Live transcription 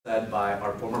led by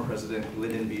our former president,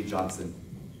 Lyndon B. Johnson.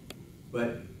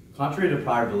 But contrary to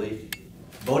prior belief,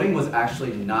 voting was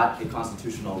actually not a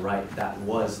constitutional right that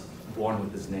was born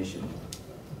with this nation.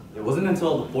 It wasn't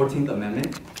until the 14th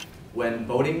Amendment when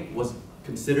voting was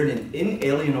considered an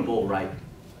inalienable right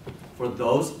for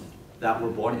those that were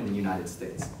born in the United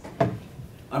States.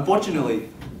 Unfortunately,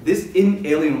 this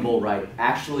inalienable right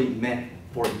actually meant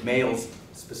for males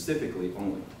specifically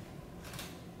only.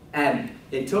 And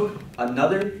it took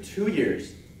another 2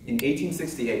 years in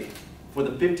 1868 for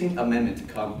the 15th Amendment to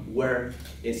come, where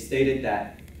it stated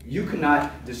that you could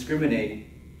not discriminate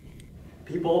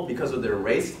people because of their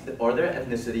race or their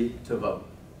ethnicity to vote.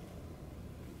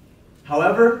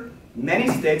 However, many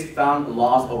states found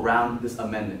laws around this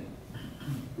amendment.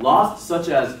 Laws such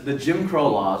as the Jim Crow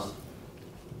laws,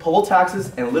 poll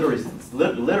taxes, and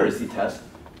literacy tests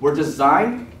were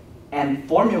designed and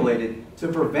formulated to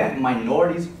prevent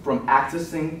minorities from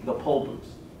accessing the poll booths.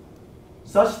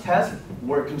 Such tests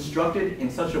were constructed in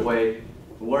such a way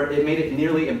where it made it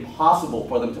nearly impossible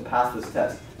for them to pass this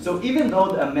test. So even though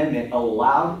the amendment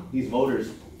allowed these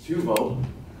voters to vote,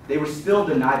 they were still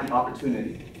denied the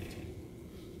opportunity.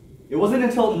 It wasn't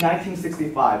until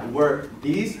 1965 where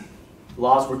these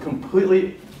laws were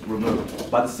completely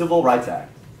removed by the Civil Rights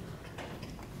Act,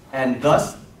 and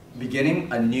thus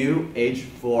beginning a new age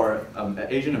for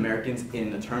Asian Americans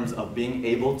in terms of being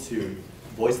able to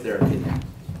voice their opinion.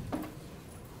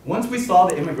 Once we saw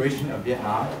the immigration of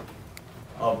Vietnam,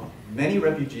 of many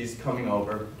refugees coming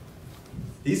over,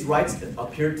 these rights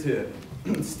appeared to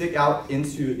stick out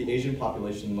into the Asian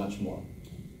population much more.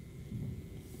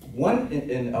 One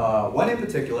in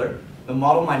particular, the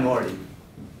model minority.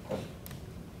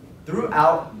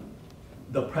 Throughout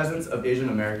the presence of Asian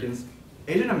Americans,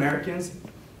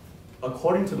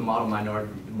 according to the model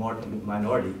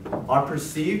minority, are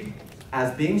perceived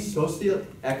as being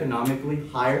socioeconomically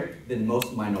higher than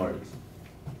most minorities.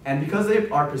 And because they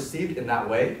are perceived in that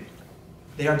way,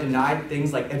 they are denied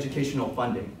things like educational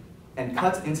funding and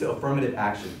cuts into affirmative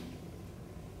action.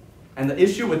 And the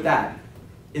issue with that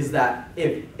is that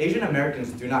if Asian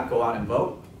Americans do not go out and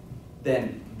vote,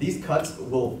 then these cuts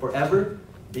will forever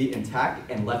be intact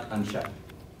and left unchecked.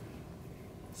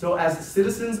 So as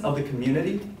citizens of the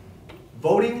community,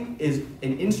 voting is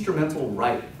an instrumental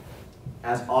right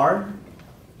as our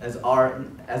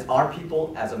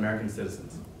people, as American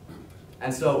citizens.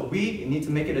 And so we need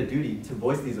to make it a duty to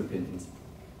voice these opinions.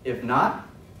 If not,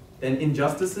 then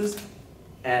injustices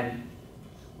and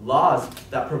laws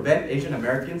that prevent Asian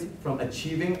Americans from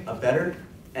achieving a better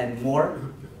and more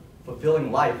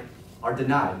fulfilling life are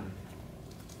denied.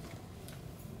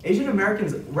 Asian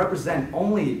Americans represent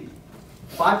only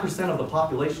 5% of the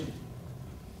population.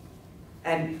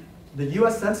 And the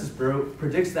US Census Bureau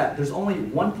predicts that there's only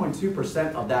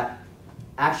 1.2% of that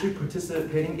actually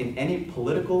participating in any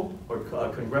political or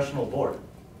congressional board.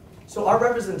 So our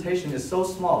representation is so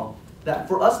small that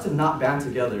for us to not band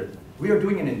together, we are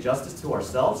doing an injustice to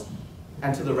ourselves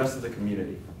and to the rest of the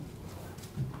community.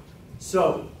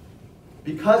 So,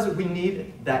 because we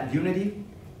need that unity,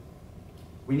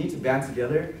 we need to band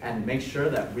together and make sure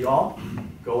that we all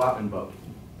go out and vote.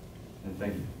 And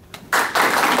thank you.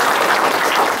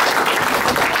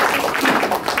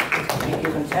 Thank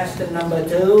you, contestant number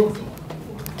 2,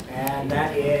 and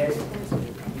that is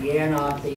the end of the